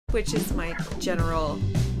which is my general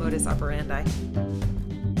modus operandi.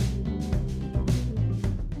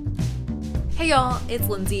 Hey y'all, it's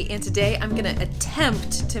Lindsay, and today I'm gonna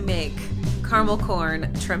attempt to make caramel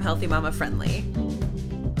corn Trim Healthy Mama friendly.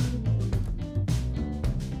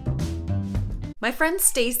 My friend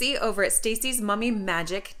Stacy over at Stacy's Mummy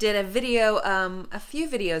Magic did a video a few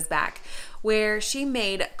videos back where she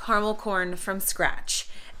made caramel corn from scratch,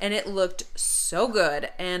 and it looked so good,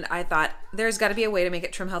 and I thought there's got to be a way to make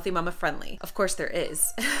it Trim Healthy Mama friendly. Of course there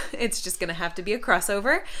is. It's just gonna have to be a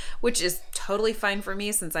crossover, which is totally fine for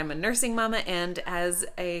me since I'm a nursing mama, and as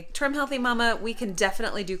a Trim Healthy Mama we can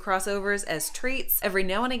definitely do crossovers as treats every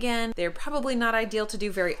now and again. They're probably not ideal to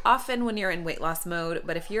do very often when you're in weight loss mode,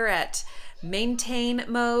 but if you're at maintain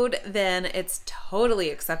mode, then it's totally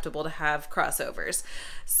acceptable to have crossovers.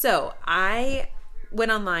 So I went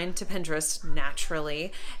online to Pinterest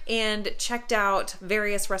naturally and checked out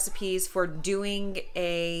various recipes for doing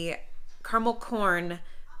a caramel corn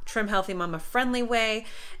Trim Healthy Mama friendly way,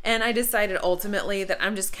 and I decided ultimately that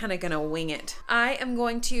I'm just kind of gonna wing it. I am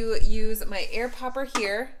going to use my air popper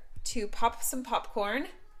here to pop some popcorn,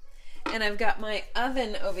 and I've got my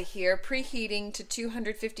oven over here preheating to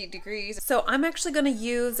 250 degrees. So I'm actually gonna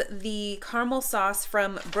use the caramel sauce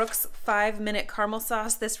from Brooke's 5-minute caramel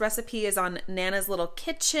sauce. This recipe is on Nana's Little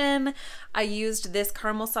Kitchen. I used this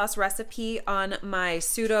caramel sauce recipe on my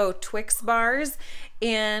pseudo Twix bars,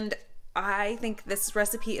 and I think this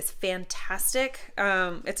recipe is fantastic.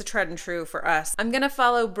 It's a tried and true for us. I'm gonna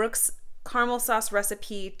follow Brooke's caramel sauce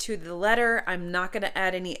recipe to the letter. I'm not going to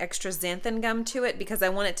add any extra xanthan gum to it because I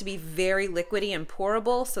want it to be very liquidy and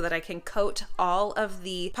pourable so that I can coat all of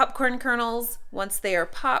the popcorn kernels once they are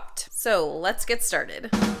popped. So let's get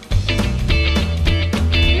started.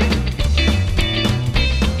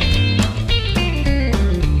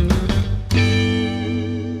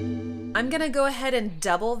 I'm gonna go ahead and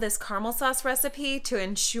double this caramel sauce recipe to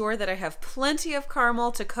ensure that I have plenty of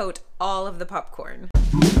caramel to coat all of the popcorn.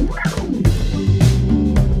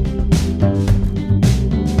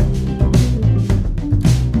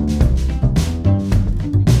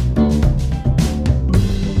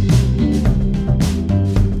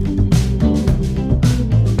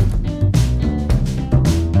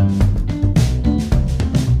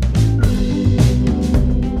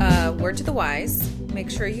 Word to the wise, make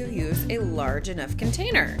sure you use a large enough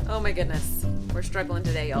container. Oh my goodness, we're struggling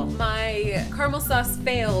today, y'all. My caramel sauce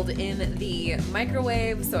failed in the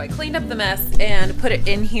microwave, so I cleaned up the mess and put it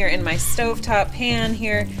in here in my stovetop pan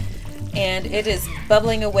here, and it is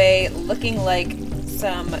bubbling away, looking like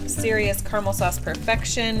some serious caramel sauce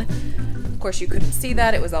perfection. Of course, you couldn't see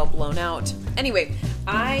that, it was all blown out. Anyway,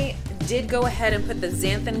 I did go ahead and put the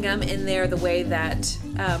xanthan gum in there the way that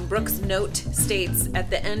Brooke's note states at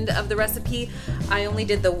the end of the recipe. I only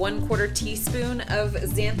did the 1/4 teaspoon of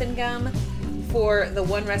xanthan gum for the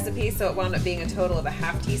one recipe, so it wound up being a total of a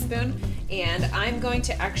 ½ teaspoon. And I'm going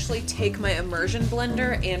to actually take my immersion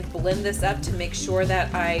blender and blend this up to make sure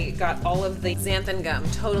that I got all of the xanthan gum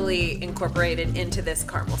totally incorporated into this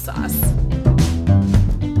caramel sauce.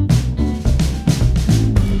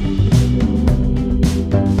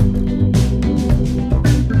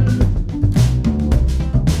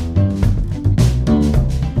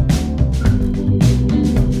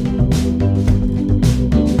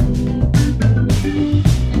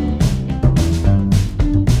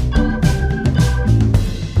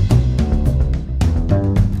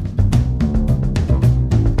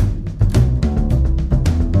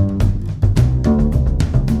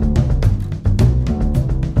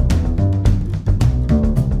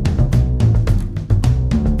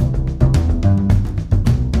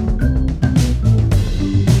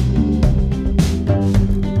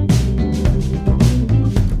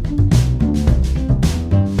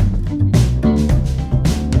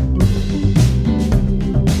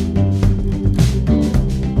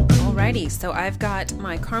 So I've got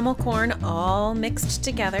my caramel corn all mixed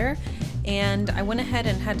together, and I went ahead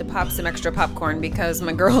and had to pop some extra popcorn because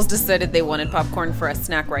my girls decided they wanted popcorn for a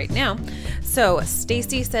snack right now. So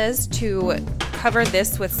Stacy says to cover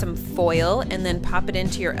this with some foil and then pop it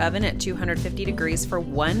into your oven at 250 degrees for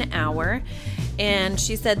 1 hour. And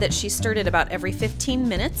she said that she stirred it about every 15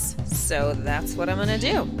 minutes, so that's what I'm gonna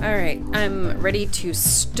do. All right, I'm ready to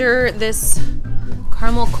stir this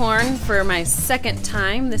caramel corn for my second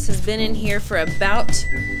time. This has been in here for about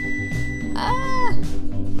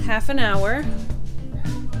half an hour.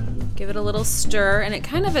 Give it a little stir, and it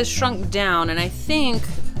kind of has shrunk down, and I think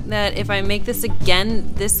that if I make this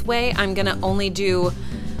again this way, I'm gonna only do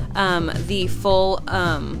the full,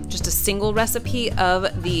 just a single recipe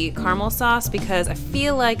of the caramel sauce, because I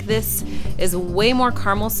feel like this is way more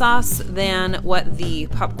caramel sauce than what the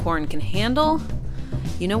popcorn can handle.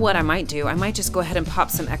 You know what I might do? I might just go ahead and pop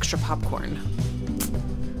some extra popcorn.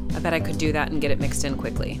 I bet I could do that and get it mixed in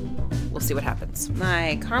quickly. We'll see what happens.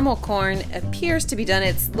 My caramel corn appears to be done.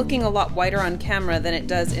 It's looking a lot whiter on camera than it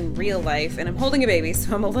does in real life, and I'm holding a baby,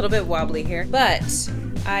 so I'm a little bit wobbly here. But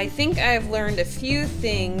I think I've learned a few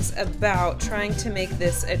things about trying to make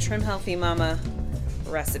this a Trim Healthy Mama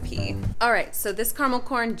recipe. All right, so this caramel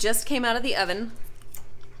corn just came out of the oven.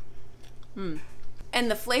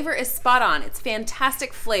 And the flavor is spot on. It's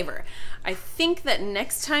fantastic flavor. I think that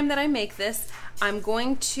next time that I make this, I'm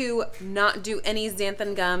going to not do any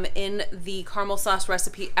xanthan gum in the caramel sauce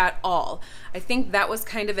recipe at all. I think that was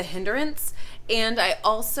kind of a hindrance. And I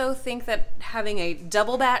also think that having a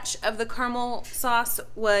double batch of the caramel sauce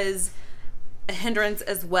was a hindrance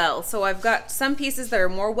as well. So I've got some pieces that are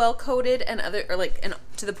more well coated and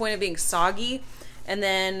to the point of being soggy. And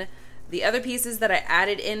then the other pieces that I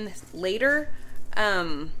added in later,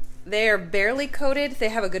 they are barely coated. They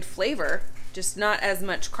have a good flavor, just not as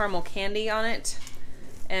much caramel candy on it.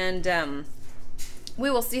 And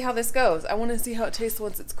we will see how this goes. I want to see how it tastes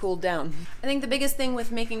once it's cooled down. I think the biggest thing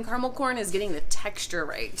with making caramel corn is getting the texture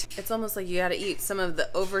right. It's almost like you gotta eat some of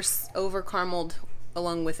the over carameled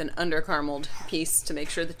along with an under carameled piece to make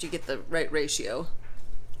sure that you get the right ratio.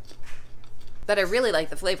 But I really like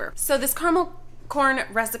the flavor. So this caramel corn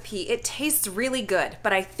recipe, it tastes really good,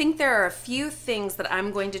 but I think there are a few things that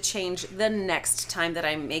I'm going to change the next time that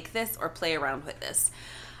I make this or play around with this.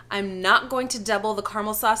 I'm not going to double the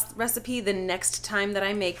caramel sauce recipe the next time that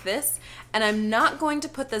I make this, and I'm not going to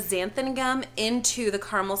put the xanthan gum into the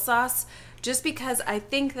caramel sauce just because I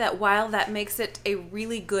think that while that makes it a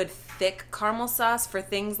really good thick caramel sauce for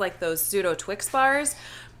things like those pseudo Twix bars,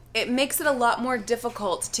 it makes it a lot more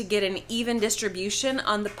difficult to get an even distribution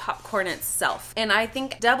on the popcorn itself. And I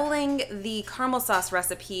think doubling the caramel sauce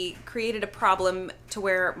recipe created a problem to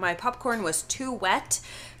where my popcorn was too wet.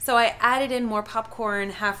 So I added in more popcorn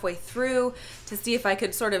halfway through to see if I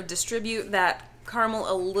could sort of distribute that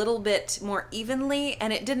caramel a little bit more evenly,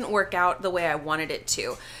 and it didn't work out the way I wanted it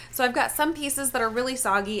to. So I've got some pieces that are really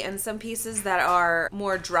soggy and some pieces that are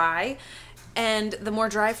more dry. And the more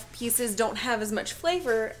dry pieces don't have as much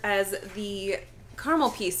flavor as the caramel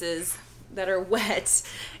pieces that are wet.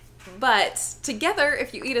 But together,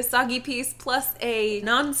 if you eat a soggy piece plus a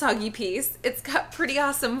non-soggy piece, it's got pretty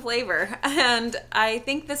awesome flavor. And I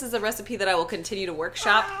think this is a recipe that I will continue to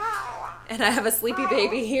workshop. And I have a sleepy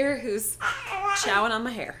baby here who's chowing on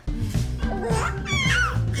my hair.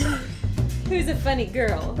 Who's a funny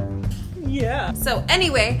girl. Yeah. So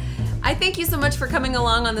anyway, I thank you so much for coming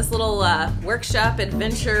along on this little workshop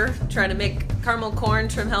adventure, trying to make caramel corn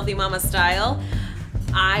Trim Healthy Mama style.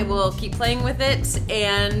 I will keep playing with it,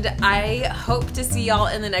 and I hope to see y'all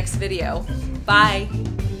in the next video. Bye.